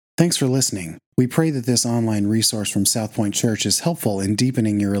Thanks for listening. We pray that this online resource from South Point Church is helpful in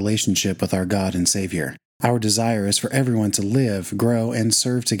deepening your relationship with our God and Savior. Our desire is for everyone to live, grow, and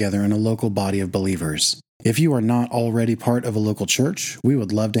serve together in a local body of believers. If you are not already part of a local church, we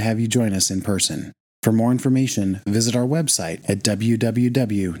would love to have you join us in person. For more information, visit our website at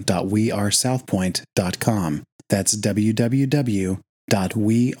www.wearesouthpoint.com. That's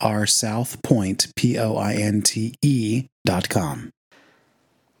www.wearesouthpoint.com.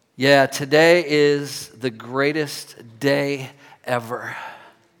 Yeah, today is the greatest day ever.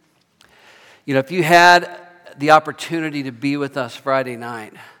 You know, if you had the opportunity to be with us Friday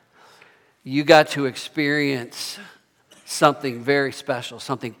night, you got to experience something very special,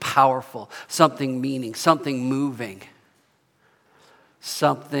 something powerful, something meaning, something moving,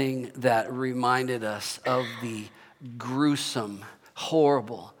 something that reminded us of the gruesome,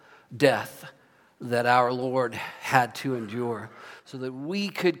 horrible death that our Lord had to endure, so that we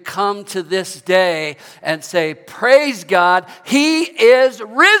could come to this day and say, praise God, He is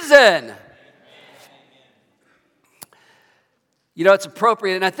risen. You know, it's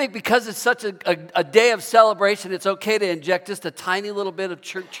appropriate, and I think because it's such a day of celebration, it's okay to inject just a tiny little bit of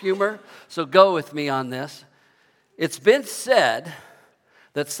church humor, so go with me on this. It's been said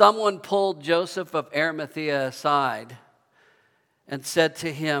that someone pulled Joseph of Arimathea aside and said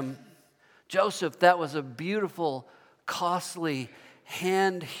to him, Joseph, that was a beautiful, costly,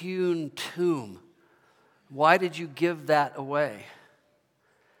 hand-hewn tomb. Why did you give that away?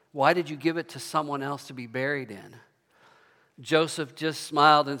 Why did you give it to someone else to be buried in? Joseph just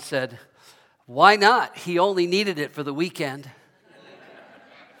smiled and said, why not? He only needed it for the weekend.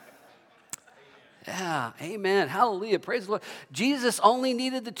 Yeah, amen. Hallelujah. Praise the Lord. Jesus only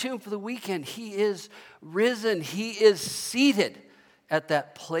needed the tomb for the weekend. He is risen. He is seated at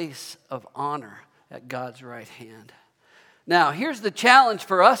that place of honor at God's right hand. Now, here's the challenge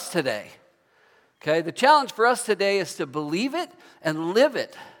for us today. Okay, the challenge for us today is to believe it and live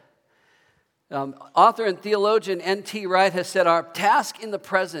it. Author and theologian N.T. Wright has said, our task in the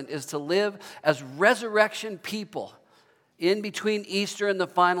present is to live as resurrection people in between Easter and the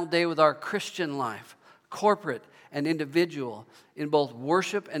final day with our Christian life, corporate and individual, in both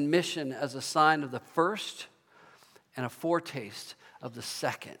worship and mission as a sign of the first and a foretaste of the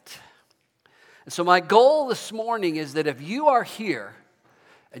second. And so my goal this morning is that if you are here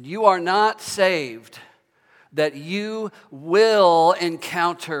and you are not saved, that you will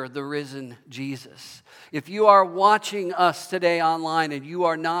encounter the risen Jesus. If you are watching us today online and you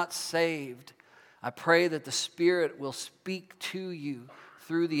are not saved, I pray that the Spirit will speak to you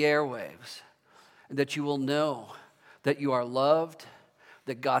through the airwaves, and that you will know that you are loved,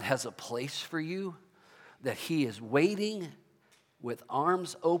 that God has a place for you, that He is waiting with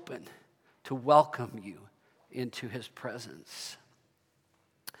arms open to welcome you into His presence.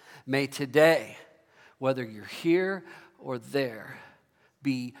 May today, whether you're here or there,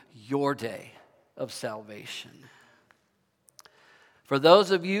 be your day of salvation. For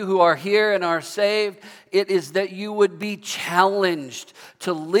those of you who are here and are saved, it is that you would be challenged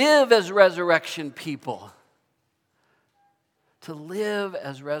to live as resurrection people. To live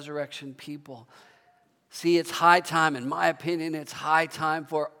as resurrection people. See, it's high time, in my opinion, it's high time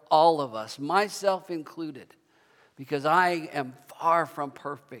for all of us, myself included, because I am far from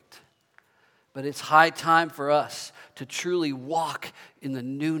perfect. But it's high time for us to truly walk in the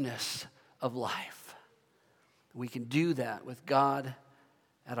newness of life. We can do that with God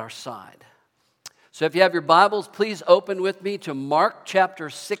at our side. So if you have your Bibles, please open with me to Mark chapter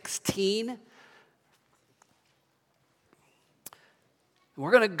 16.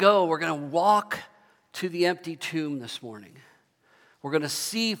 We're going to walk to the empty tomb this morning. We're going to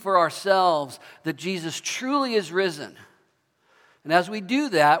see for ourselves that Jesus truly is risen. And as we do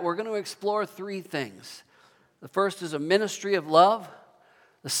that, we're going to explore three things. The first is a ministry of love.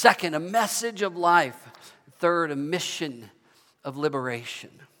 The second, a message of life. Third, a mission of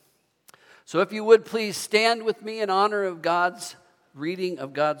liberation. So if you would please stand with me in honor of God's reading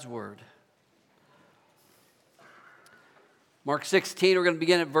of God's word. Mark 16, we're going to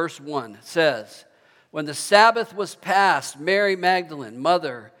begin at verse 1. It says, when the Sabbath was past, Mary Magdalene,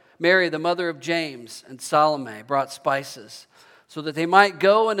 Mary the mother of James, and Salome brought spices, so that they might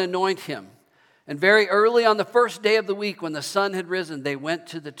go and anoint him. And very early on the first day of the week, when the sun had risen, they went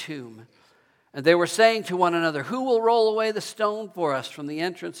to the tomb. And they were saying to one another, who will roll away the stone for us from the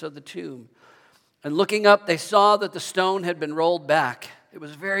entrance of the tomb? And looking up, they saw that the stone had been rolled back. It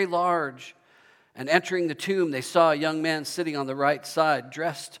was very large. And entering the tomb, they saw a young man sitting on the right side,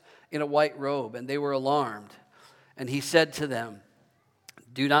 dressed in a white robe, and they were alarmed. And he said to them,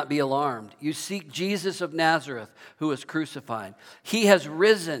 Do not be alarmed. You seek Jesus of Nazareth, who was crucified. He has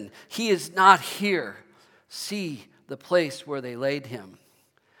risen. He is not here. See the place where they laid him.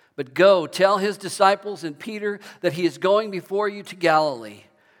 But go, tell his disciples and Peter that he is going before you to Galilee.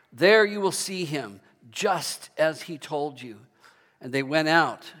 There you will see him, just as he told you." And they went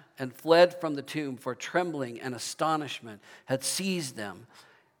out and fled from the tomb, for trembling and astonishment had seized them.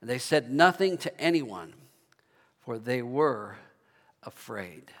 And they said nothing to anyone, for they were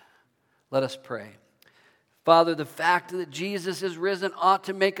afraid. Let us pray. Father, the fact that Jesus is risen ought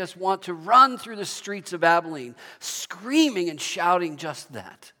to make us want to run through the streets of Abilene, screaming and shouting just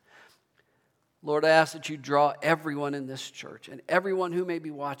that. Lord, I ask that you draw everyone in this church and everyone who may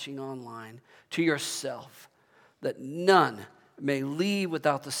be watching online to yourself, that none may leave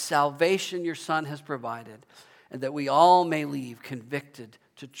without the salvation your Son has provided, and that we all may leave convicted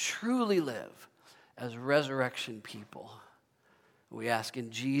to truly live as resurrection people. We ask in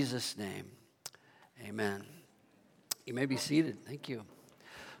Jesus' name, amen. You may be seated. Thank you.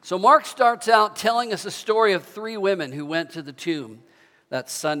 So Mark starts out telling us a story of 3 women who went to the tomb that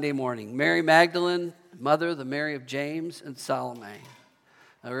Sunday morning. Mary Magdalene, mother, the Mary of James, and Salome.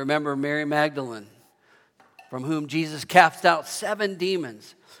 Now remember Mary Magdalene, from whom Jesus cast out 7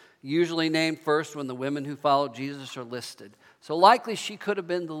 demons, usually named first when the women who followed Jesus are listed. So likely she could have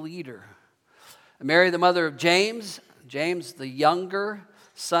been the leader. Mary, the mother of James, James the younger,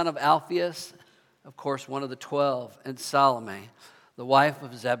 son of Alphaeus, of course one of the 12, and Salome, the wife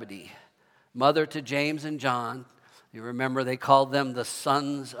of Zebedee, mother to James and John. You remember they called them the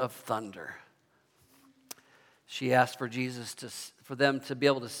sons of thunder. She asked for for them to be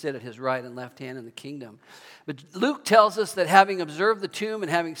able to sit at his right and left hand in the kingdom. But Luke tells us that having observed the tomb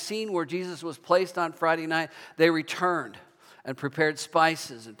and having seen where Jesus was placed on Friday night, they returned and prepared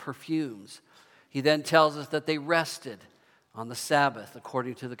spices and perfumes. He then tells us that they rested on the Sabbath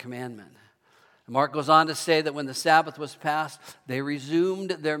according to the commandment. And Mark goes on to say that when the Sabbath was passed, they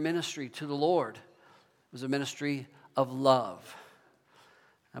resumed their ministry to the Lord. It was a ministry of love.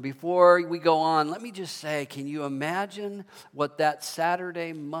 Now, before we go on, let me just say, can you imagine what that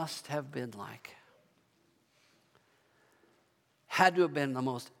Saturday must have been like? Had to have been the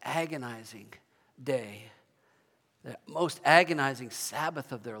most agonizing day, the most agonizing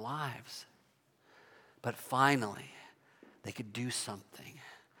Sabbath of their lives. But finally, they could do something.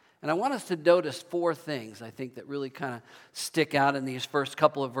 And I want us to notice 4 things, I think, that really kind of stick out in these first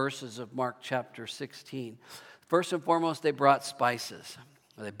couple of verses of Mark chapter 16. First and foremost, they brought spices.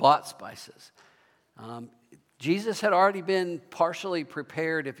 Or they bought spices. Jesus had already been partially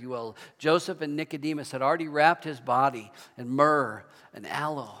prepared, if you will. Joseph and Nicodemus had already wrapped his body in myrrh and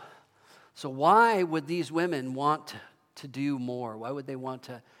aloe. So why would these women want to do more? Why would they want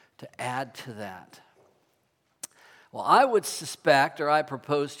to add to that? Well, I would suspect, or I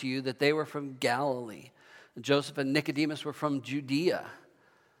propose to you, that they were from Galilee. Joseph and Nicodemus were from Judea.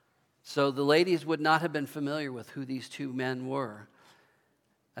 So the ladies would not have been familiar with who these 2 men were.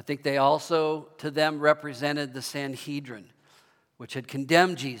 I think they also, to them, represented the Sanhedrin, which had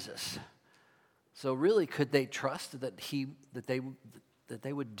condemned Jesus. So really, could they trust that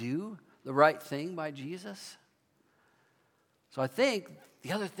they would do the right thing by Jesus? So I think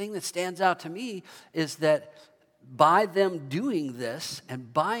the other thing that stands out to me is that by them doing this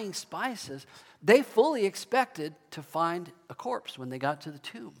and buying spices, they fully expected to find a corpse when they got to the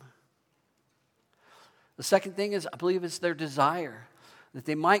tomb. The second thing is, I believe it's their desire that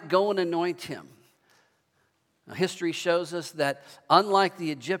they might go and anoint him. Now, history shows us that unlike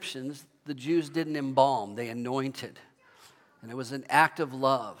the Egyptians, the Jews didn't embalm, they anointed. And it was an act of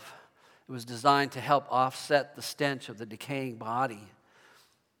love. It was designed to help offset the stench of the decaying body.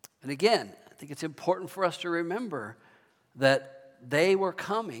 And again, I think it's important for us to remember that they were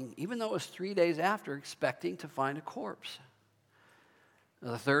coming, even though it was 3 days after, expecting to find a corpse.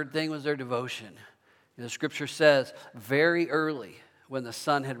 Now, the third thing was their devotion. The scripture says, very early, when the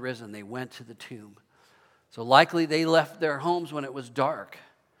sun had risen, they went to the tomb. So likely they left their homes when it was dark,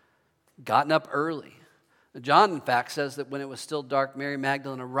 gotten up early. John, in fact, says that when it was still dark, Mary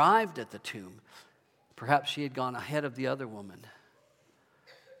Magdalene arrived at the tomb. Perhaps she had gone ahead of the other woman.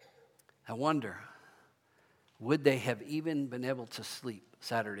 I wonder, would they have even been able to sleep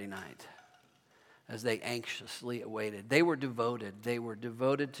Saturday night as they anxiously awaited? They were devoted. They were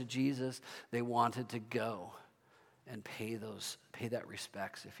devoted to Jesus. They wanted to go and pay that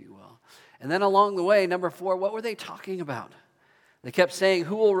respects, if you will. And then along the way, number 4, what were they talking about? They kept saying,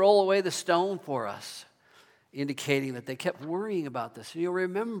 who will roll away the stone for us? Indicating that they kept worrying about this. And you'll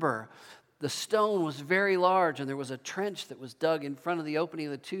remember, the stone was very large, and there was a trench that was dug in front of the opening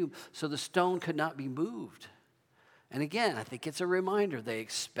of the tomb, so the stone could not be moved. And again, I think it's a reminder they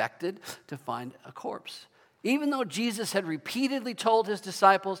expected to find a corpse. Even though Jesus had repeatedly told his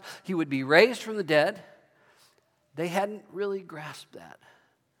disciples he would be raised from the dead, they hadn't really grasped that.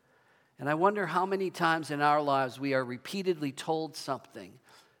 And I wonder how many times in our lives we are repeatedly told something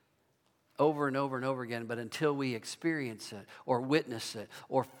over and over and over again, but until we experience it or witness it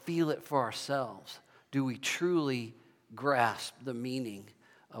or feel it for ourselves, do we truly grasp the meaning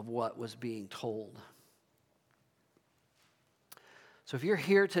of what was being told. So if you're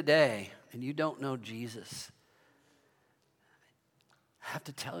here today and you don't know Jesus, I have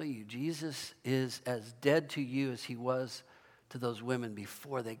to tell you, Jesus is as dead to you as he was to those women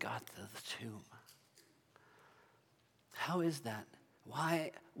before they got to the tomb. How is that?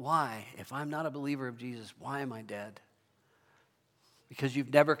 Why? If I'm not a believer of Jesus, why am I dead? Because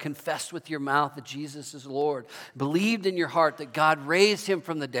you've never confessed with your mouth that Jesus is Lord, believed in your heart that God raised him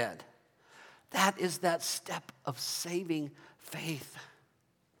from the dead. That is that step of saving faith.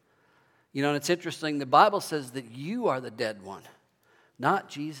 You know, and it's interesting, the Bible says that you are the dead one, not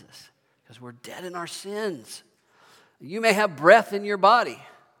Jesus, because we're dead in our sins. You may have breath in your body,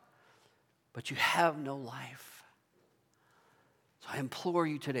 but you have no life. So I implore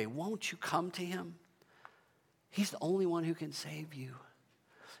you today, won't you come to him? He's the only one who can save you.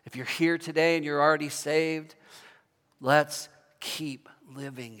 If you're here today and you're already saved, let's keep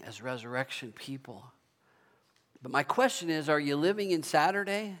living as resurrection people. But my question is, are you living in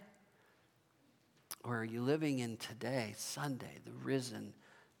Saturday? Or are you living in today, Sunday, the risen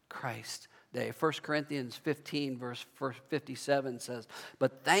Christ day? 1 Corinthians 15, verse 57 says,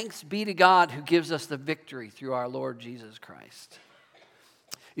 "But thanks be to God who gives us the victory through our Lord Jesus Christ."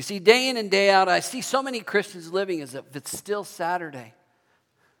 You see, day in and day out, I see so many Christians living as if it's still Saturday.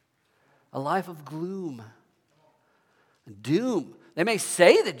 A life of gloom and doom. They may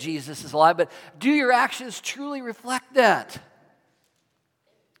say that Jesus is alive, but do your actions truly reflect that?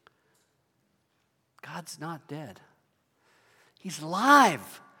 God's not dead. He's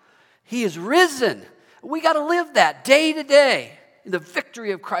alive. He is risen. We got to live that day to day in the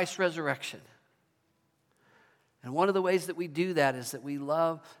victory of Christ's resurrection. And one of the ways that we do that is that we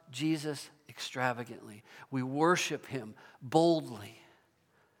love Jesus extravagantly. We worship him boldly.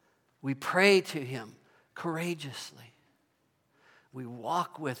 We pray to him courageously. We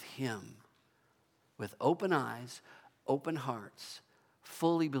walk with him with open eyes, open hearts,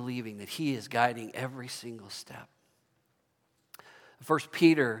 fully believing that he is guiding every single step. 1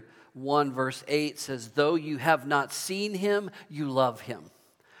 Peter 1 verse 8 says, "Though you have not seen him, you love him.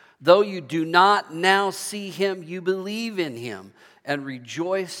 Though you do not now see him, you believe in him and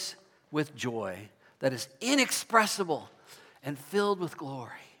rejoice with joy that is inexpressible and filled with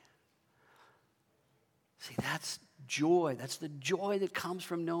glory." See, that's joy. That's the joy that comes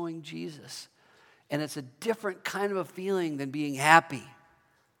from knowing Jesus. And it's a different kind of a feeling than being happy.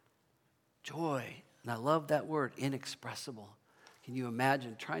 Joy. And I love that word, inexpressible. Can you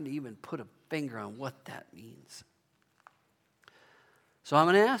imagine trying to even put a finger on what that means? So I'm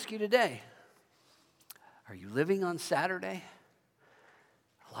going to ask you today, are you living on Saturday?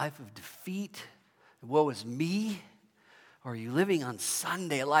 A life of defeat? Woe is me? Or are you living on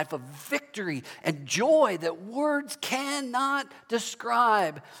Sunday, a life of victory and joy that words cannot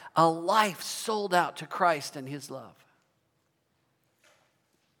describe? A life sold out to Christ and his love.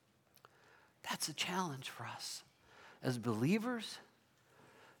 That's a challenge for us as believers,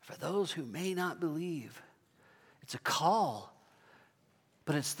 for those who may not believe. It's a call,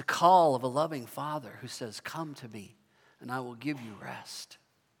 but it's the call of a loving Father who says, "Come to me, and I will give you rest."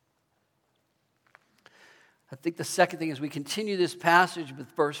 I think the second thing, as we continue this passage with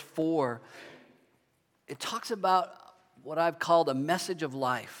verse 4, it talks about what I've called a message of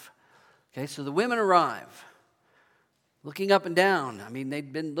life. Okay, so the women arrive, looking up and down. I mean,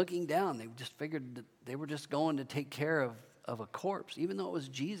 they'd been looking down. They just figured that they were just going to take care of a corpse, even though it was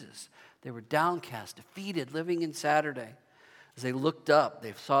Jesus. They were downcast, defeated, living in Saturday. As they looked up,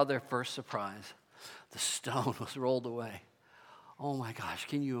 they saw their first surprise. The stone was rolled away. Oh my gosh,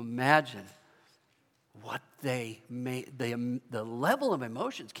 can you imagine what they made, the level of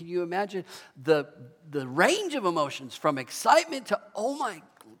emotions? Can you imagine the range of emotions from excitement to, oh my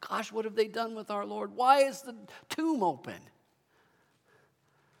gosh, what have they done with our Lord? Why is the tomb open?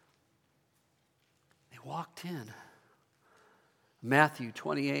 They walked in. Matthew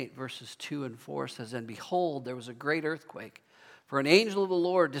 28 verses 2 and 4 says, "And behold, there was a great earthquake, for an angel of the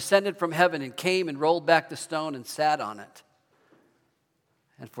Lord descended from heaven and came and rolled back the stone and sat on it.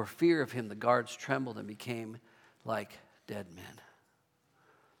 And for fear of him, the guards trembled and became like dead men."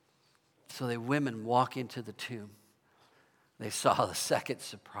 So the women walk into the tomb. They saw the second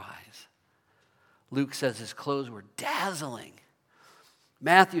surprise. Luke says his clothes were dazzling.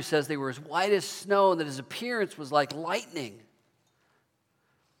 Matthew says they were as white as snow and that his appearance was like lightning.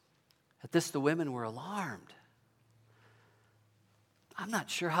 At this, the women were alarmed. I'm not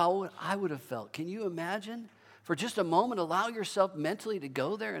sure how I would have felt. Can you imagine? For just a moment, allow yourself mentally to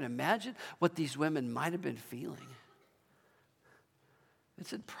go there and imagine what these women might have been feeling.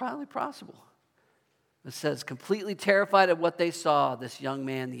 It's probably possible. It says, completely terrified of what they saw, this young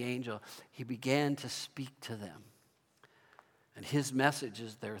man, the angel, he began to speak to them. And his message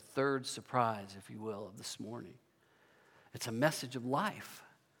is their third surprise, if you will, of this morning. It's a message of life.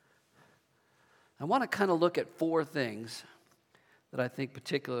 I want to kind of look at four things that I think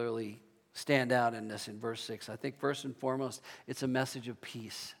particularly stand out in this in verse 6. I think first and foremost, it's a message of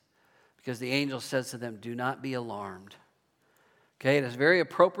peace. Because the angel says to them, do not be alarmed. Okay, it is very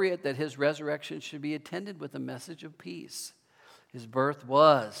appropriate that his resurrection should be attended with a message of peace. His birth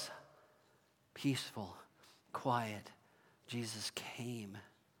was peaceful, quiet. Jesus came.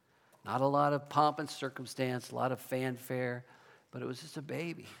 Not a lot of pomp and circumstance, a lot of fanfare, but it was just a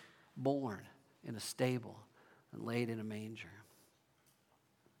baby born in a stable and laid in a manger.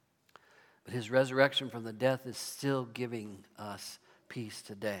 But his resurrection from the death is still giving us peace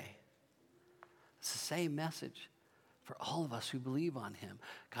today. It's the same message for all of us who believe on him.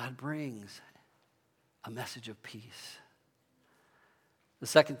 God brings a message of peace. The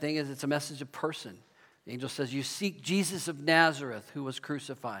second thing is it's a message of person. The angel says, you seek Jesus of Nazareth who was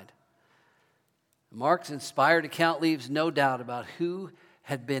crucified. Mark's inspired account leaves no doubt about who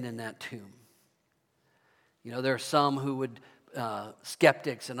had been in that tomb. You know, there are some who would,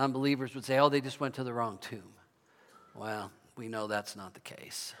 skeptics and unbelievers would say, oh, they just went to the wrong tomb. Well, we know that's not the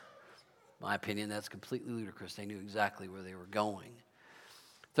case. In my opinion, that's completely ludicrous. They knew exactly where they were going.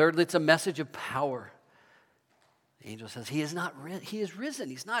 Thirdly, it's a message of power. The angel says, he is risen.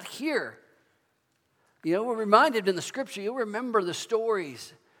 He's not here. You know, we're reminded in the scripture, you'll remember the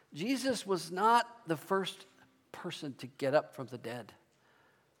stories. Jesus was not the first person to get up from the dead.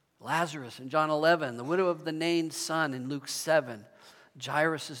 Lazarus in John 11, the widow of the Nain's son in Luke 7,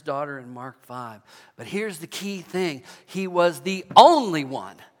 Jairus' daughter in Mark 5. But here's the key thing. He was the only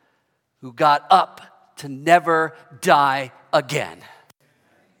one who got up to never die again.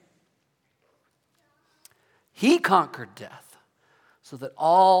 He conquered death so that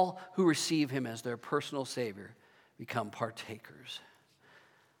all who receive him as their personal Savior become partakers.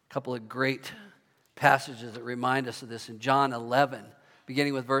 A couple of great passages that remind us of this in John 11,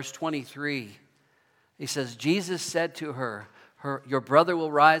 beginning with verse 23. He says, Jesus said to her, your brother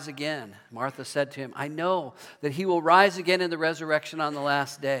will rise again. Martha said to him, I know that he will rise again in the resurrection on the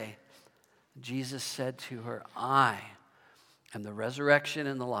last day. Jesus said to her, I am the resurrection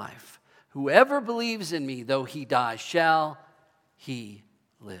and the life. Whoever believes in me, though he die, shall he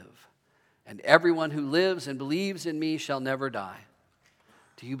live. And everyone who lives and believes in me shall never die.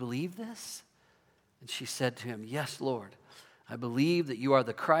 Do you believe this? And she said to him, yes, Lord. I believe that you are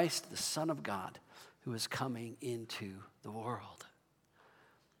the Christ, the Son of God, who is coming into the world.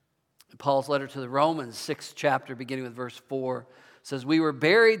 In Paul's letter to the Romans, 6th chapter, beginning with verse 4, says, we were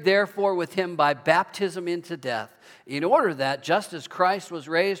buried therefore with him by baptism into death, in order that, just as Christ was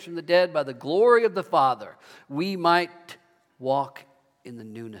raised from the dead by the glory of the Father, we might walk in the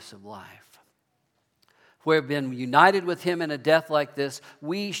newness of life. If we have been united with him in a death like this,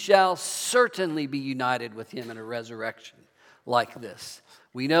 we shall certainly be united with him in a resurrection like this.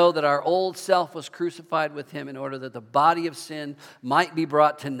 We know that our old self was crucified with him in order that the body of sin might be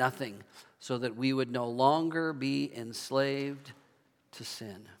brought to nothing, so that we would no longer be enslaved to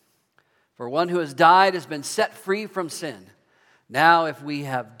sin. For one who has died has been set free from sin. Now, if we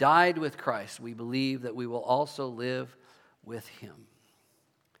have died with Christ, we believe that we will also live with him.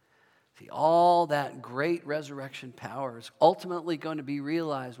 See, all that great resurrection power is ultimately going to be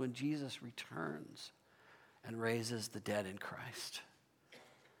realized when Jesus returns and raises the dead in Christ.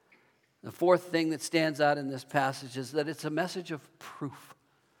 The fourth thing that stands out in this passage is that it's a message of proof.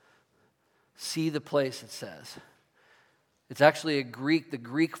 See the place, it says. It's actually the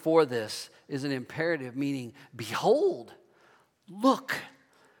Greek for this is an imperative, meaning, behold, look,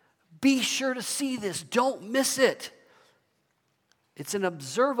 be sure to see this, don't miss it. It's an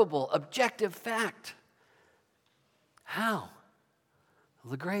observable, objective fact. How?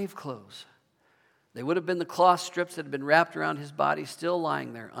 The grave clothes. They would have been the cloth strips that had been wrapped around his body, still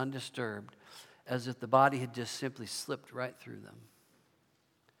lying there undisturbed, as if the body had just simply slipped right through them.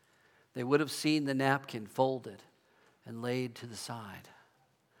 They would have seen the napkin folded and laid to the side.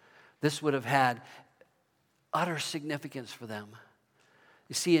 This would have had utter significance for them.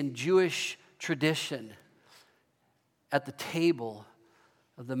 You see, in Jewish tradition, at the table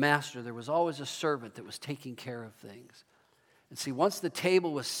of the master, there was always a servant that was taking care of things. And see, once the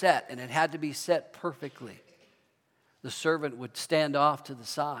table was set, and it had to be set perfectly, the servant would stand off to the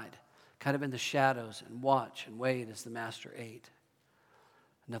side, kind of in the shadows, and watch and wait as the master ate.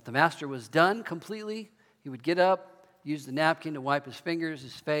 And if the master was done completely, he would get up, use the napkin to wipe his fingers,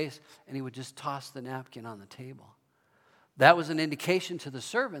 his face, and he would just toss the napkin on the table. That was an indication to the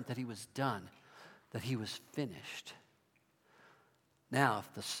servant that he was done, that he was finished. Now,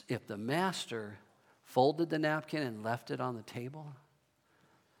 if the master folded the napkin and left it on the table,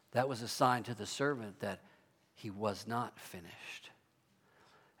 that was a sign to the servant that he was not finished.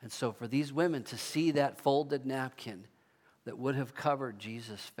 And so for these women to see that folded napkin that would have covered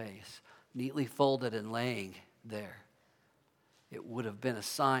Jesus' face, neatly folded and laying there, it would have been a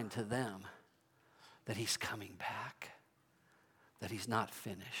sign to them that he's coming back, that he's not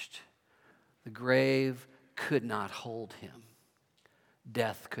finished. The grave could not hold him.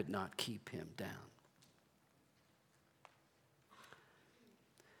 Death could not keep him down.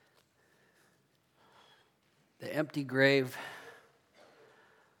 The empty grave,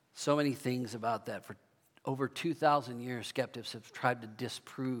 so many things about that. For over 2,000 years, skeptics have tried to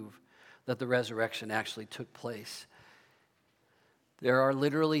disprove that the resurrection actually took place. There are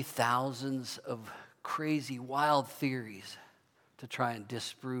literally thousands of crazy, wild theories to try and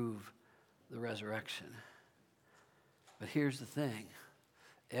disprove the resurrection. But here's the thing.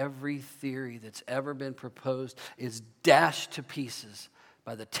 Every theory that's ever been proposed is dashed to pieces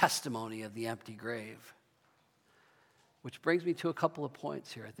by the testimony of the empty grave. Which brings me to a couple of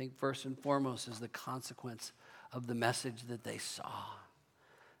points here. I think first and foremost is the consequence of the message that they saw.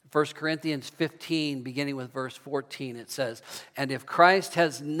 1 Corinthians 15, beginning with verse 14, it says, "And if Christ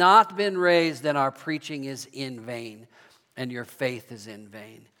has not been raised, then our preaching is in vain, and your faith is in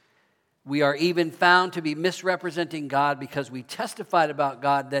vain. We are even found to be misrepresenting God because we testified about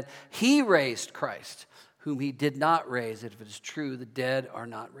God that he raised Christ, whom he did not raise, if it is true the dead are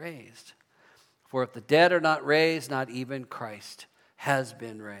not raised. For if the dead are not raised, not even Christ has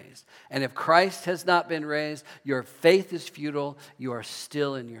been raised. And if Christ has not been raised, your faith is futile, you are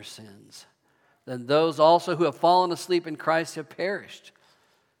still in your sins. Then those also who have fallen asleep in Christ have perished.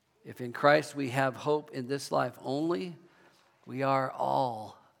 If in Christ we have hope in this life only, we are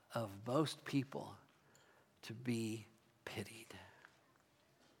all of most people to be pitied."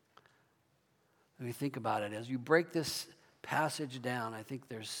 Let me think about it. As you break this passage down, I think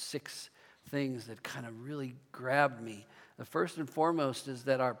there's 6 things that kind of really grabbed me. The first and foremost is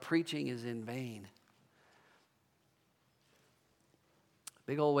that our preaching is in vain.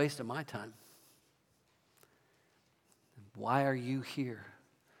 Big old waste of my time. Why are you here?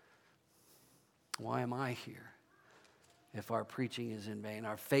 Why am I here? If our preaching is in vain,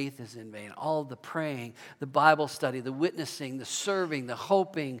 our faith is in vain, all the praying, the Bible study, the witnessing, the serving, the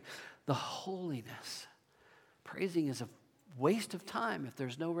hoping, the holiness. Praising is a waste of time if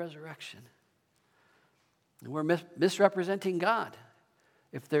there's no resurrection. And we're misrepresenting God.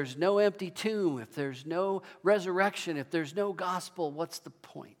 If there's no empty tomb, if there's no resurrection, if there's no gospel, what's the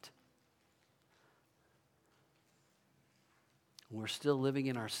point? We're still living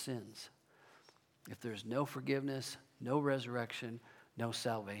in our sins. If there's no forgiveness, no resurrection, no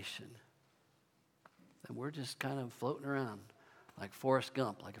salvation, then we're just kind of floating around like Forrest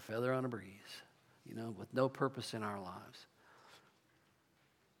Gump, like a feather on a breeze, with no purpose in our lives.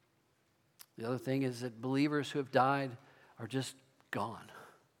 The other thing is that believers who have died are just gone.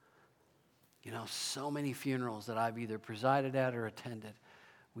 So many funerals that I've either presided at or attended,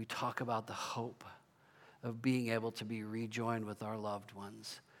 we talk about the hope of being able to be rejoined with our loved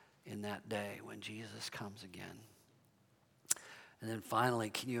ones in that day when Jesus comes again. And then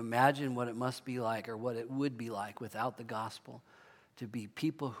finally, can you imagine what it must be like, or what it would be like without the gospel, to be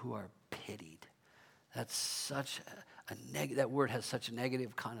people who are pitied? That's such that word has such a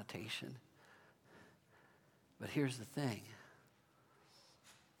negative connotation. But here's the thing.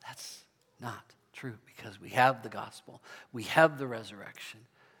 That's not true, because we have the gospel. We have the resurrection.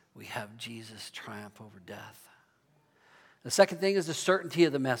 We have Jesus' triumph over death. The second thing is the certainty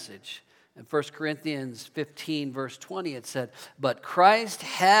of the message. In 1 Corinthians 15, verse 20, it said, "But Christ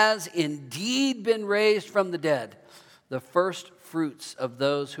has indeed been raised from the dead, the first fruits of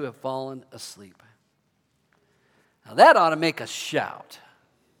those who have fallen asleep." Now that ought to make us shout.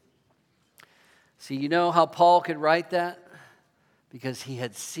 See, you know how Paul could write that? Because he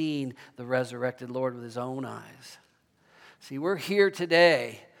had seen the resurrected Lord with his own eyes. See, we're here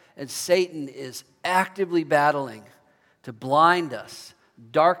today, and Satan is actively battling to blind us,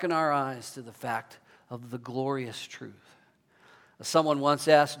 darken our eyes to the fact of the glorious truth. Someone once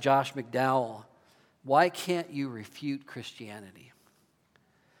asked Josh McDowell, "Why can't you refute Christianity?"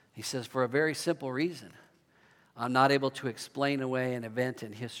 He says, for a very simple reason. I'm not able to explain away an event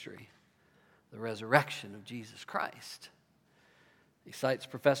in history, the resurrection of Jesus Christ. He cites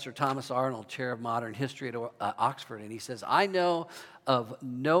Professor Thomas Arnold, chair of modern history at Oxford, and he says, I know of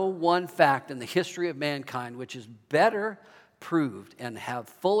no one fact in the history of mankind which is better proved and have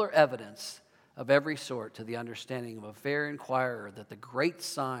fuller evidence of every sort to the understanding of a fair inquirer that the great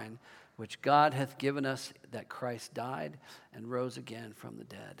sign which God hath given us, that Christ died and rose again from the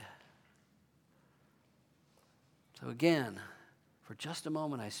dead. So again, for just a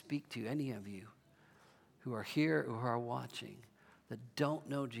moment, I speak to any of you who are here, who are watching, that don't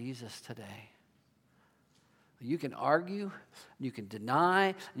know Jesus today. You can argue, you can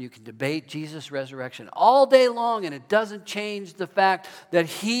deny, you can debate Jesus' resurrection all day long, and it doesn't change the fact that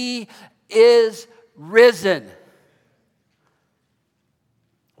he is risen.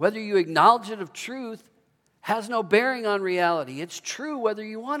 Whether you acknowledge it of truth has no bearing on reality. It's true whether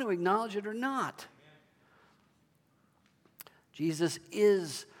you want to acknowledge it or not. Jesus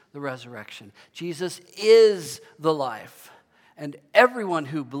is the resurrection. Jesus is the life. And everyone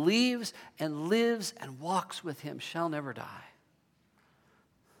who believes and lives and walks with him shall never die.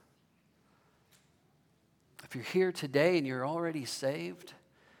 If you're here today and you're already saved,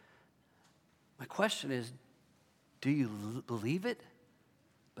 my question is, do you believe it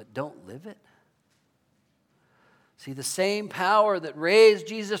but don't live it? See, the same power that raised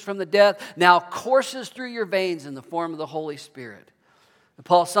Jesus from the dead now courses through your veins in the form of the Holy Spirit.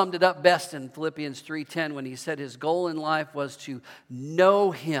 Paul summed it up best in Philippians 3:10 when he said his goal in life was to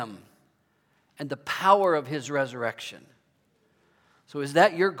know him and the power of his resurrection. So is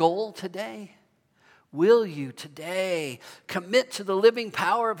that your goal today? Will you today commit to the living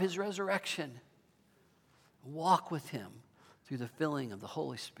power of his resurrection? Walk with him through the filling of the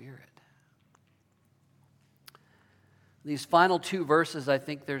Holy Spirit. These final two verses, I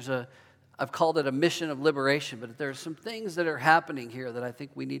think I've called it a mission of liberation, but there's some things that are happening here that I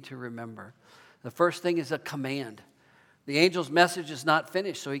think we need to remember. The first thing is a command. The angel's message is not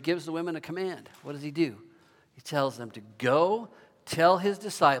finished, so he gives the women a command. What does he do? He tells them to go tell his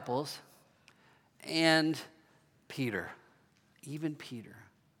disciples and Peter, even Peter.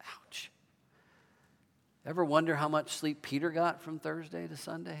 Ouch. Ever wonder how much sleep Peter got from Thursday to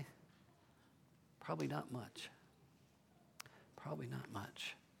Sunday? Probably not much. Probably not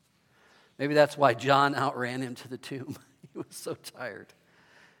much. Maybe that's why John outran him to the tomb. He was so tired.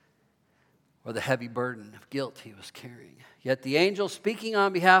 Or the heavy burden of guilt he was carrying. Yet the angel, speaking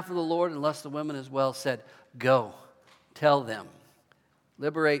on behalf of the Lord, and lest the women as well, said, go, tell them,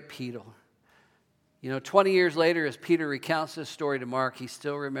 liberate Peter. 20 years later, as Peter recounts this story to Mark, he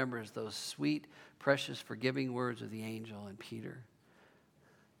still remembers those sweet, precious, forgiving words of the angel and Peter.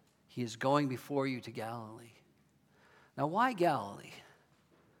 He is going before you to Galilee. Now, why Galilee?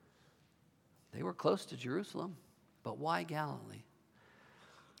 They were close to Jerusalem, but why Galilee?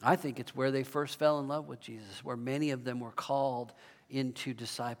 I think it's where they first fell in love with Jesus, where many of them were called into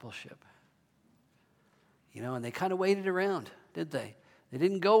discipleship. And they kind of waited around, did they? They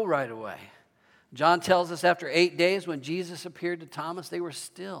didn't go right away. John tells us after 8 days when Jesus appeared to Thomas, they were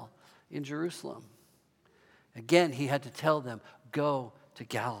still in Jerusalem. Again, he had to tell them, go to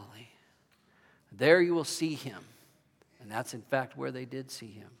Galilee. There you will see him. And that's in fact where they did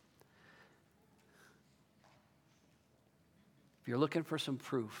see him. If you're looking for some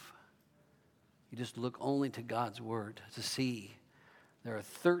proof, you just look only to God's word to see. There are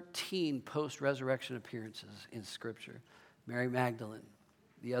 13 post-resurrection appearances in Scripture. Mary Magdalene,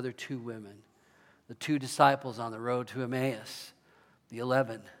 the other two women, the two disciples on the road to Emmaus, the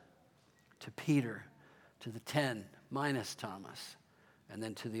 11, to Peter, to the 10 minus Thomas, and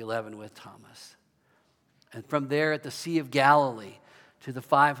then to the 11 with Thomas. And from there at the Sea of Galilee to the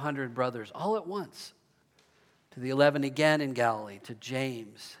 500 brothers, all at once. To the 11 again in Galilee, to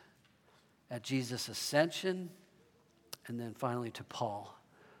James at Jesus' ascension, and then finally to Paul,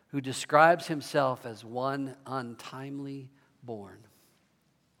 who describes himself as one untimely born.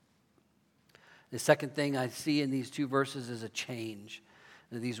 The second thing I see in these two verses is a change.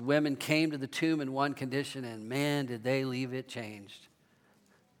 These women came to the tomb in one condition, and man, did they leave it changed.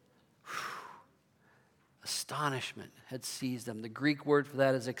 Astonishment had seized them. The Greek word for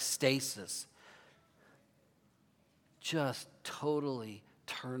that is ecstasis. Just totally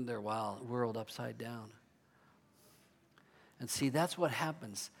turned their world upside down. And see, that's what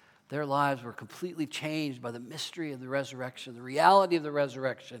happens. Their lives were completely changed by the mystery of the resurrection, the reality of the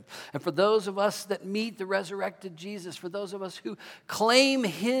resurrection. And for those of us that meet the resurrected Jesus, for those of us who claim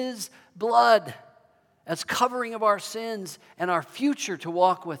his blood as covering of our sins and our future to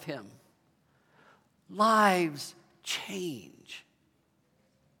walk with him, lives change.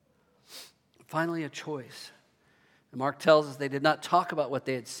 Finally, a choice. And Mark tells us they did not talk about what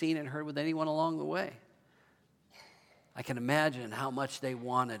they had seen and heard with anyone along the way. I can imagine how much they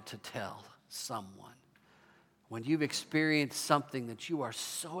wanted to tell someone. When you've experienced something that you are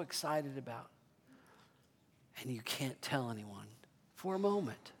so excited about and you can't tell anyone for a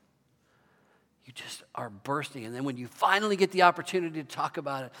moment, you just are bursting. And then when you finally get the opportunity to talk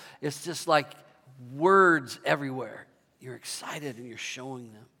about it, it's just like words everywhere. You're excited and you're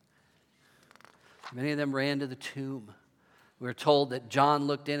showing them. Many of them ran to the tomb. We are told that John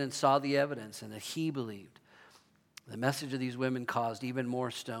looked in and saw the evidence and that he believed. The message of these women caused even more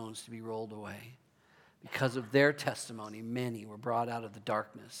stones to be rolled away. Because of their testimony, many were brought out of the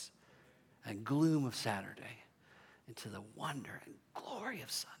darkness and gloom of Saturday into the wonder and glory of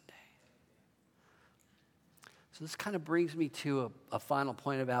Sunday. So this kind of brings me to a final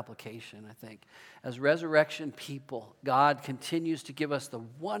point of application, I think. As resurrection people, God continues to give us the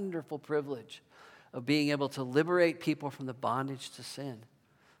wonderful privilege of being able to liberate people from the bondage to sin.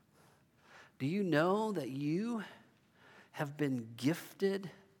 Do you know that you have been gifted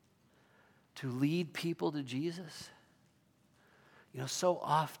to lead people to Jesus? You know, so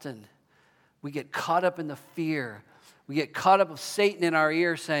often we get caught up in the fear. We get caught up with Satan in our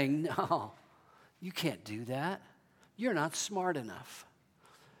ear saying, no, you can't do that. You're not smart enough.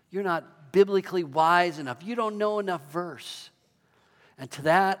 You're not biblically wise enough. You don't know enough verse. And to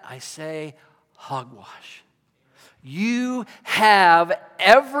that I say, hogwash. You have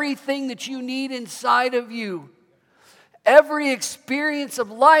everything that you need inside of you. Every experience of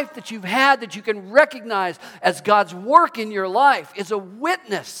life that you've had that you can recognize as God's work in your life is a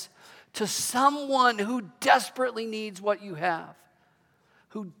witness to someone who desperately needs what you have,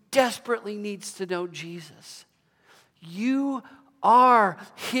 who desperately needs to know Jesus. You are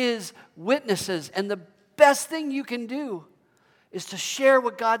his witnesses, and the best thing you can do is to share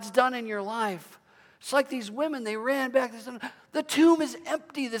what God's done in your life. It's like these women, they ran back. They said, the tomb is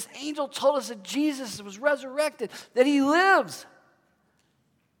empty. This angel told us that Jesus was resurrected, that he lives.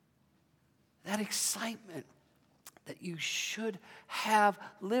 That excitement that you should have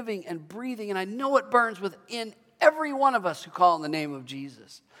living and breathing, and I know it burns within every one of us who call on the name of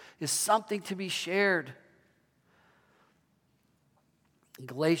Jesus, is something to be shared.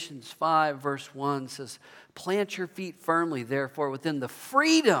 Galatians 5 verse 1 says, plant your feet firmly, therefore, within the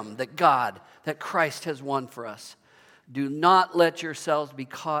freedom that Christ has won for us. Do not let yourselves be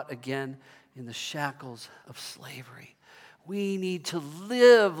caught again in the shackles of slavery. We need to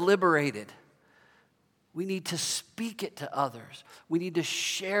live liberated. We need to speak it to others. We need to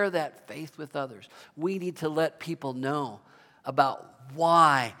share that faith with others. We need to let people know about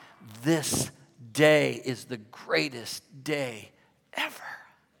why this day is the greatest day ever.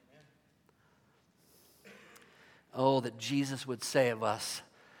 Oh, that Jesus would say of us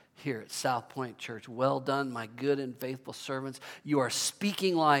here at South Point Church, well done, my good and faithful servants. You are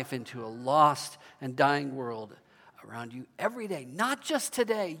speaking life into a lost and dying world around you every day. Not just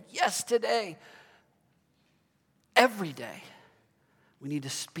today. Yes, today. Every day. We need to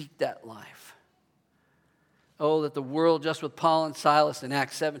speak that life. Oh, that the world, just with Paul and Silas in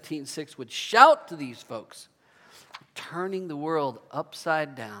Acts 17:6, would shout to these folks, turning the world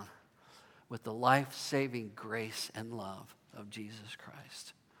upside down with the life-saving grace and love of Jesus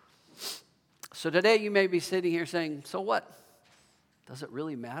Christ. So today you may be sitting here saying, so what? Does it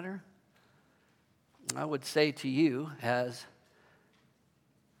really matter? I would say to you, as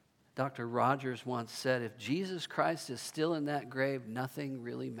Dr. Rogers once said, if Jesus Christ is still in that grave, nothing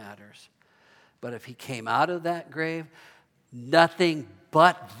really matters. But if he came out of that grave, nothing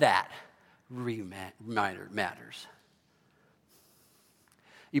but that matters.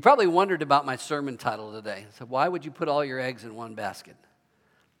 You probably wondered about my sermon title today. So why would you put all your eggs in one basket?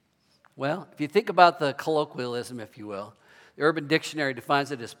 Well, if you think about the colloquialism, if you will, the Urban Dictionary defines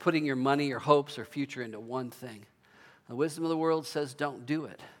it as putting your money, your hopes, or future into one thing. The wisdom of the world says don't do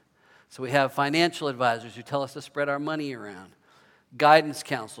it. So we have financial advisors who tell us to spread our money around, guidance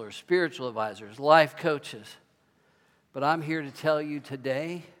counselors, spiritual advisors, life coaches. But I'm here to tell you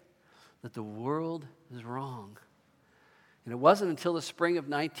today that the world is wrong. And it wasn't until the spring of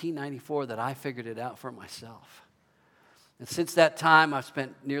 1994 that I figured it out for myself. And since that time, I've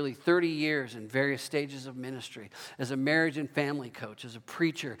spent nearly 30 years in various stages of ministry as a marriage and family coach, as a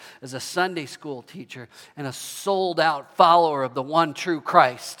preacher, as a Sunday school teacher, and a sold-out follower of the one true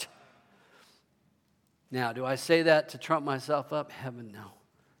Christ. Now, do I say that to trump myself up? Heaven, no.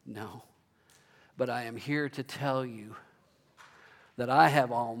 No. But I am here to tell you that I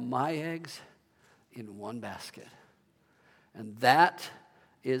have all my eggs in one basket. And that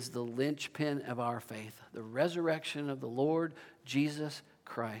is the linchpin of our faith, the resurrection of the Lord Jesus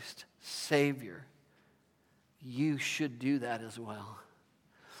Christ, Savior, you should do that as well.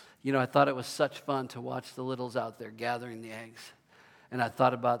 You know, I thought it was such fun to watch the littles out there gathering the eggs. And I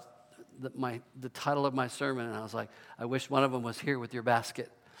thought about the title of my sermon, and I was like, I wish one of them was here with your basket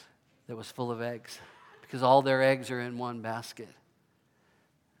that was full of eggs, because all their eggs are in one basket.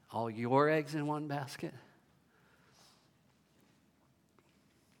 All your eggs in one basket.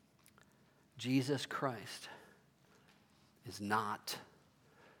 Jesus Christ is not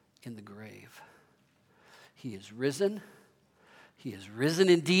in the grave. He is risen. He is risen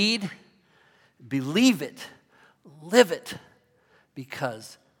indeed. Believe it. Live it.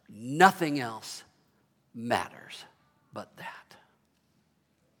 Because nothing else matters but that.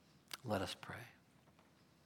 Let us pray.